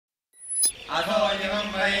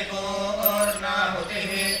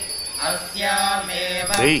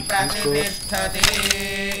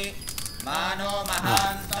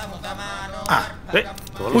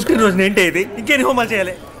పుట్టినరోజు ఏంటి ఇది? ఇంకెన్ని హోమాలు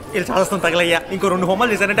చేయాలి? వీళ్ళు చాలా తగలయ్యా. ఇంకో 2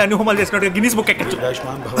 హోమాలు చేశారంటే అన్ని హోమాలు చేసినట్టు గిన్నీస్ బుక్ ఎక్కచ్చు.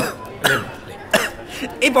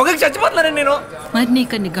 ఈ పొగకి చచ్చిపోతున్నాను నేను. మరి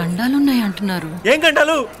నీకు అన్ని గండాలు ఉన్నాయి అంటున్నారు. ఏం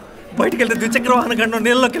గండాలు? బయటికి వెళ్తే ద్విచక్ర వాహన గండం,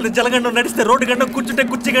 నీళ్ళలోకి వెళ్తే జలగండం, నడిస్తే రోడ్డు గండం, కూర్చుంటే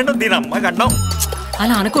కుర్చీ గండం, దీని అమ్మ గండం.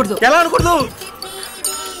 అలా అనకూడదు. ఎలా అనకూడదు?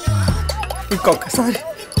 ఇంకొకసారి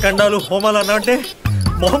గండాలు హోమాలు అన్నా అంటే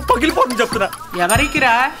మొహం పగిలిపోతుంది చెప్తున్నా.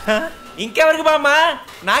 ఎవరికిరా? ఇంకెవరికి బామ్మ?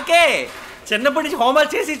 నాకే. చిన్నప్పటి నుంచి హోమాలు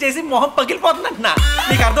చేసి చేసి మొహం పగిలిపోతుంది అంటున్నా.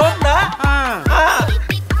 నీకు అర్థమవుతుందా?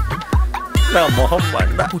 నా మొహం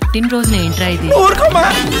పండ. పుట్టినరోజున ఏంట్రా ఇది? ఊరుకోమా.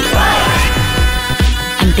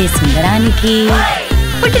 అంటే సుందరానికి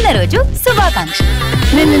పుట్టినరోజు శుభాకాంక్షలు.